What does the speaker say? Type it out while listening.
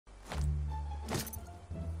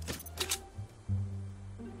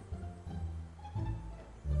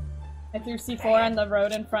I threw C4 on the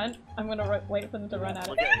road in front. I'm gonna wait for them to run at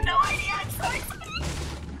it. I have no idea, I'm so excited!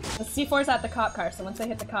 The C4's at the cop car, so once they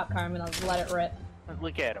hit the cop car, I'm gonna let it rip.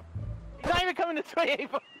 Look at him. He's not even coming this way,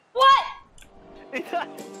 Ava! What?! He's not...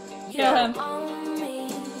 Kill him.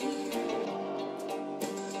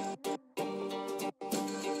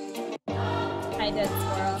 Hi, Dead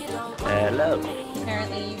Squirrel. Hello.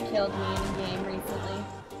 Apparently you killed me in a game recently.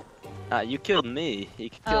 You killed me. You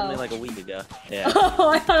killed me like a week ago. Yeah. Oh,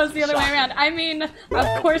 I thought it was the other way around. I mean, of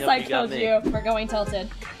course Nope, I you got killed me. you. We're going tilted.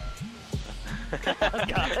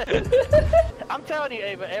 I'm telling you,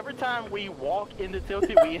 Ava, every time we walk into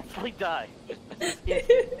tilted, we instantly die.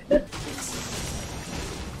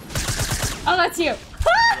 Oh, that's you.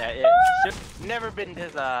 Yeah, yeah. Never been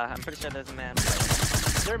this, I'm pretty sure there's a man.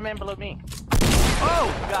 Is there a man below me?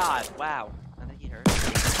 Oh, God. Wow. I think he hurt.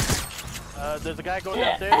 There's a guy going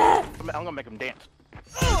downstairs. I'm gonna make him dance.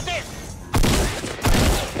 Oh, dance!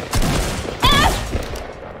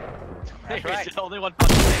 That's right. He's the only one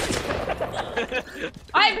fucking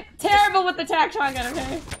I'm terrible with the tac shotgun,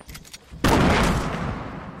 okay?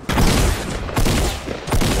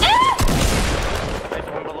 There's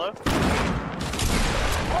one below.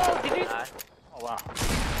 Oh, did you? Oh, wow.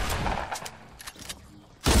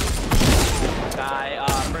 Guy,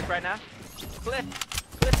 brick right now. Cliff brick.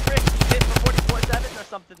 Hit for 44-7 or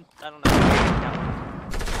something. I don't know.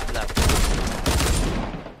 No.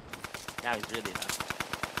 Now he's really low.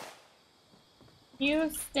 You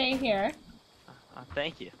stay here.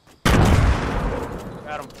 Thank you.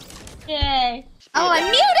 Got him. Yay. Oh, I'm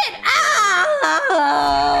muted!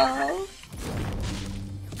 Oh!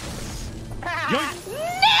 No!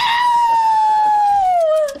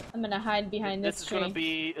 I'm gonna hide behind this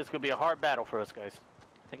tree. It's gonna be a hard battle for us, guys.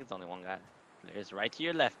 I think it's only one guy. Delirious, right to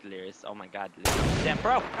your left, Delirious. Oh my God, Delirious. Damn,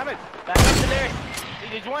 bro. Come in. Back up, Delirious.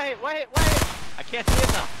 Did you one hit? I can't see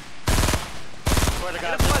it now. Swear to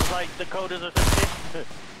God, this is like Dakotas or some shit.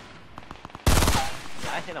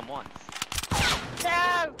 Yeah, I hit him once.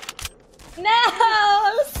 No! No!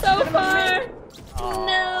 I was so far! Oh,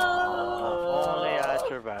 No! only I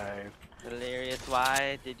survived. Delirious,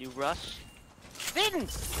 why did you rush?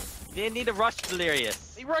 Didn't! You didn't need to rush,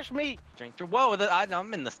 Delirious. He rushed me! Drink through. Whoa,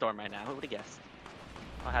 I'm in the storm right now. Who would have guessed?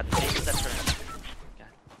 I had the same reception. Okay.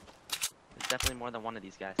 There's definitely more than one of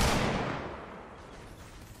these guys.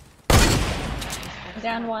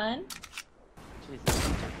 Down one. Jesus,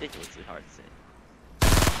 it's ridiculously hard to say.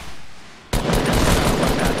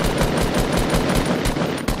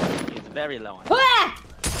 He's very low on it. Wah!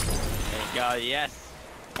 There you go, yes.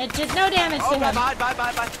 It did no damage to him. Bye.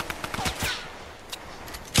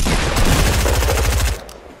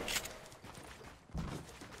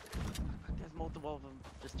 There's multiple of them.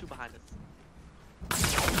 There's two behind us.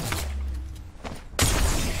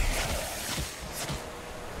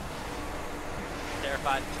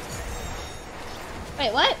 Terrified.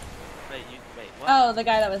 Wait, what? Wait, what? Oh, the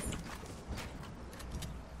guy that was...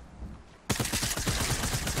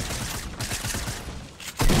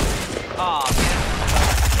 Oh,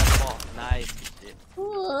 man. Nice. Shit.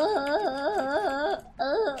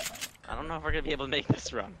 I don't know if we're gonna be able to make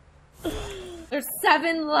this run. There's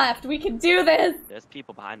 7 left. We can do this. There's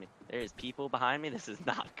people behind me. There's people behind me. This is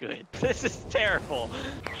not good. This is terrible.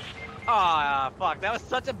 Ah, oh, fuck. That was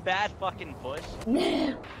such a bad fucking push.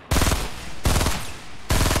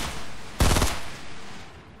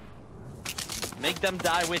 Make them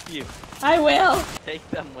die with you. I will. Take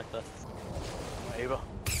them with us. Ava.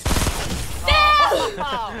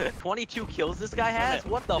 No! 22 kills this guy has?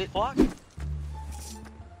 What the fuck?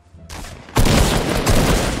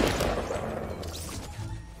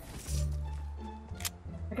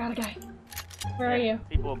 I got a guy. Where are you?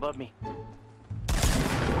 People above me.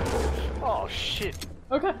 Oh shit.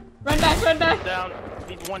 Okay. Run back. Down.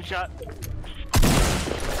 Needs one shot.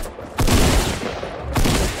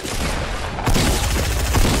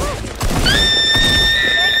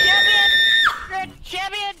 Red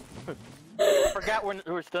champion! I forgot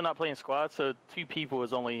we're still not playing squad, so 2 people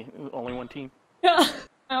is only one team. I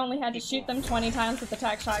only had to shoot them 20 times with the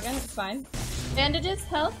tac shotgun. It's fine. Bandages,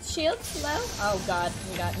 health, shields, low. Oh god,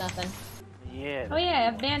 we got nothing. Yeah. Oh yeah, I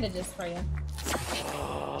have bandages for you.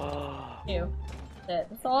 You.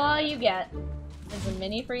 That's all you get. There's a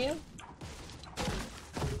mini for you.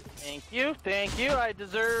 Thank you. I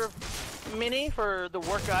deserve mini for the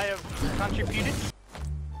work I have contributed.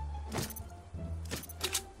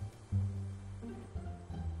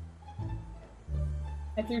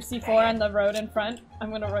 I threw C4 on the road in front.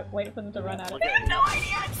 I'm gonna wait for them to run at it. I have no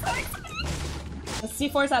idea, I'm so excited! The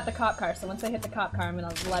C4's at the cop car, so once they hit the cop car, I'm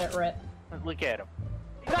gonna let it rip. Look at him.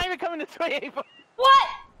 He's not even coming this way, Ava! What?!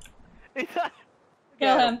 He's not...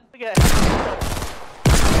 Kill him. Look at him.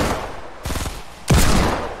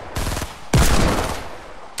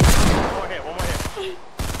 One more hit.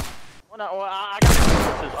 Well, no, well, I got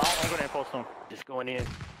impulses. I'm gonna impulse him. Just going in.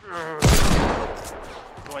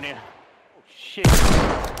 Going in. Oh shit. I'm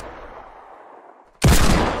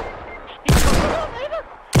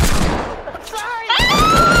sorry.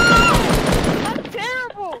 I'm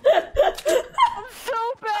terrible. I'm so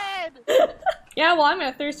bad. Yeah, well, I'm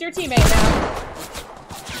gonna thirst your teammate now.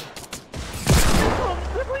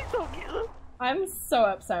 Please don't kill him. I'm so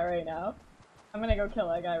upset right now. I'm gonna go kill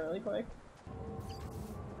that guy really quick.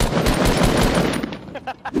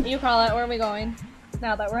 You call it, where are we going?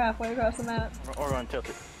 Now that we're halfway across the map. We're going to tilt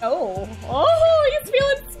it. Oh, he's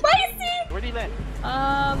feeling spicy! Where do you land?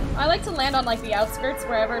 I like to land on like the outskirts,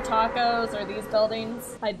 wherever tacos or these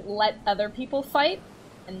buildings. I let other people fight,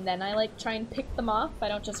 and then I like try and pick them off. I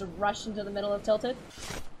don't just rush into the middle of Tilted.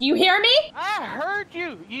 Do you hear me? I heard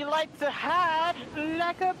you! You like to hide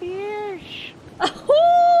like a bitch!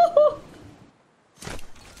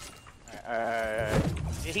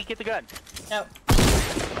 Did he get the gun? No.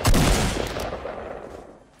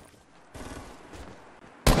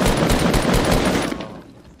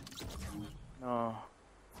 No.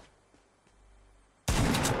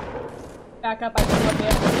 Back up, I can help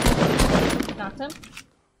you. Knocked him.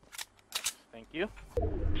 Thank you.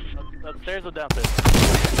 Upstairs or downstairs?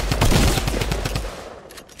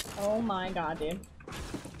 Oh my god, dude.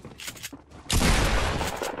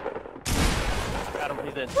 Got him,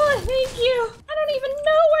 he's in. Oh, thank you! I don't even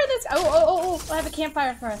know where this- Oh, I have a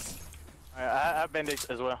campfire for us. Alright, I have bandage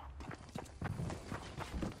as well.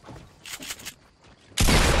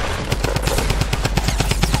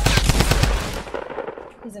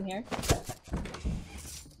 He's in here.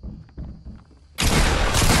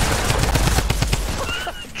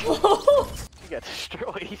 You got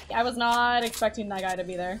destroyed. I was not expecting that guy to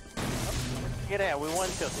be there. Get out, we won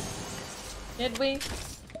tilted. Did we?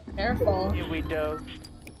 Careful. Here we go.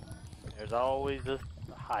 There's always a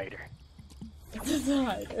hider. This is a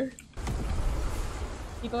hider.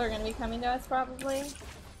 People are gonna be coming to us probably.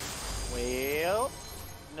 Well,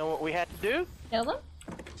 you know what we had to do? Kill them?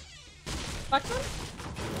 Fuck them?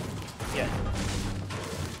 Yes.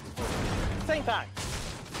 Same time.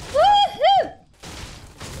 Woohoo!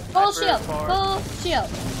 Full Sniper shield! far. Full shield!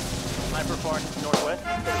 Sniper far northwest.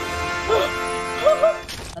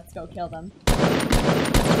 Let's go kill them.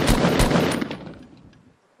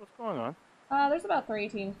 What's going on? There's about 3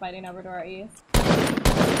 teams fighting over to our east.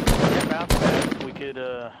 Bounce pads. We could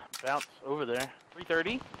bounce over there.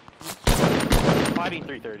 330. Fighting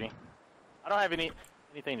 330. I don't have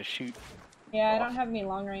anything to shoot. Yeah, I don't have any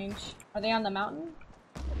long range. Are they on the mountain?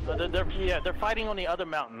 They're fighting on the other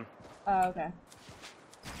mountain. Oh, okay.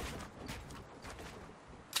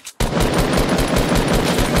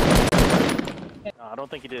 No, I don't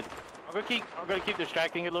think he did. I'm gonna keep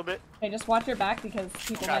distracting it a little bit. Okay, just watch your back because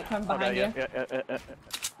people might come behind you. Yeah.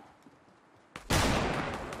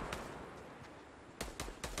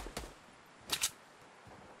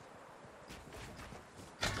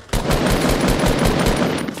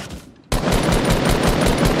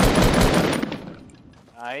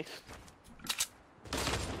 Nice.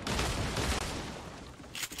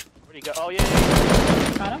 Where'd he go? Oh yeah.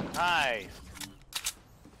 Got him? Nice.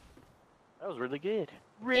 That was really good.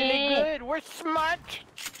 Really Yay. good. We're smart.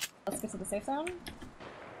 Let's get to the safe zone.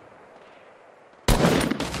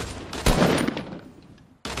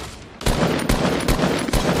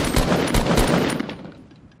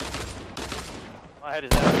 My head is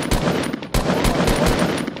down.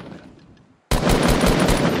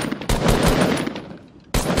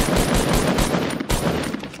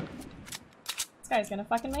 This guy's gonna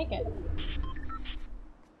fucking make it.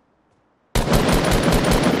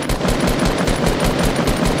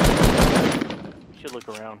 Should look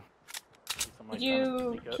around. Did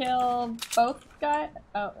you kill both guys?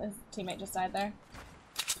 Oh, his teammate just died there.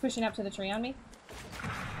 He's pushing up to the tree on me.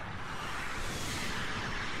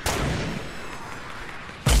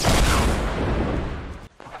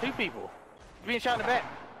 Two people. He's being shot in the back.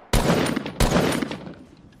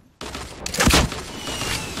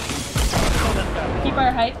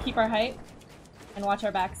 Keep our height, and watch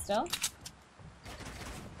our back still.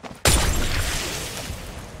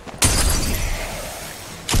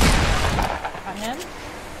 Got him.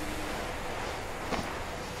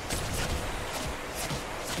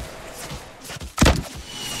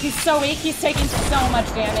 He's so weak, he's taking so much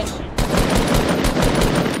damage.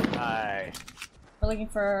 Nice. We're looking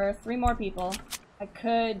for 3 more people. I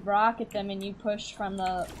could rocket them and you push from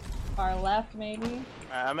the far left, maybe?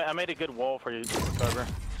 I made a good wall for you to cover.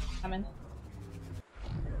 Coming.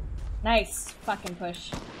 Nice fucking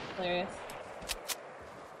push. Hilarious.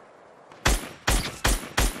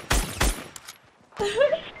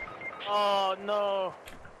 Oh no!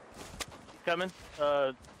 He's coming.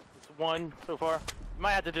 It's one so far. You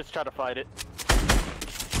might have to just try to fight it.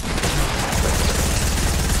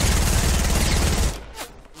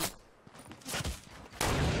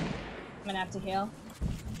 I'm gonna have to heal.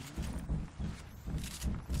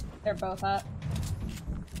 They're both up.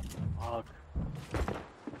 Fuck.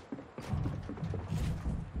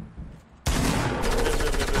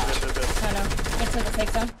 Oh no. Get to the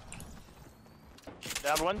safe zone.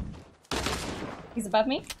 Down one. He's above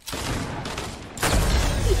me.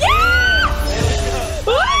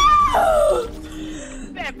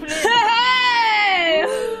 Hey!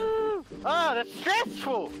 Ah, that's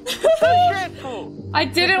stressful! So stressful! I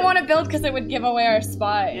didn't want to build because it would give away our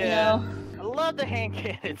spot, you know? I love the hand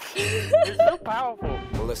cannons. They're so powerful.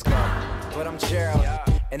 Well, let's go. But I'm Gerald,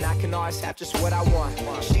 and I can always have just what I want.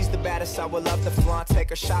 She's the baddest, I would love to flaunt. Take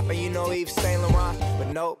her shopping, you know Yves Saint Laurent.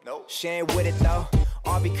 But nope, she ain't with it though.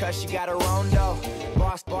 All because she got her own dough.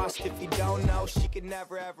 Boss, if you don't know, she could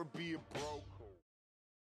never ever be a broke.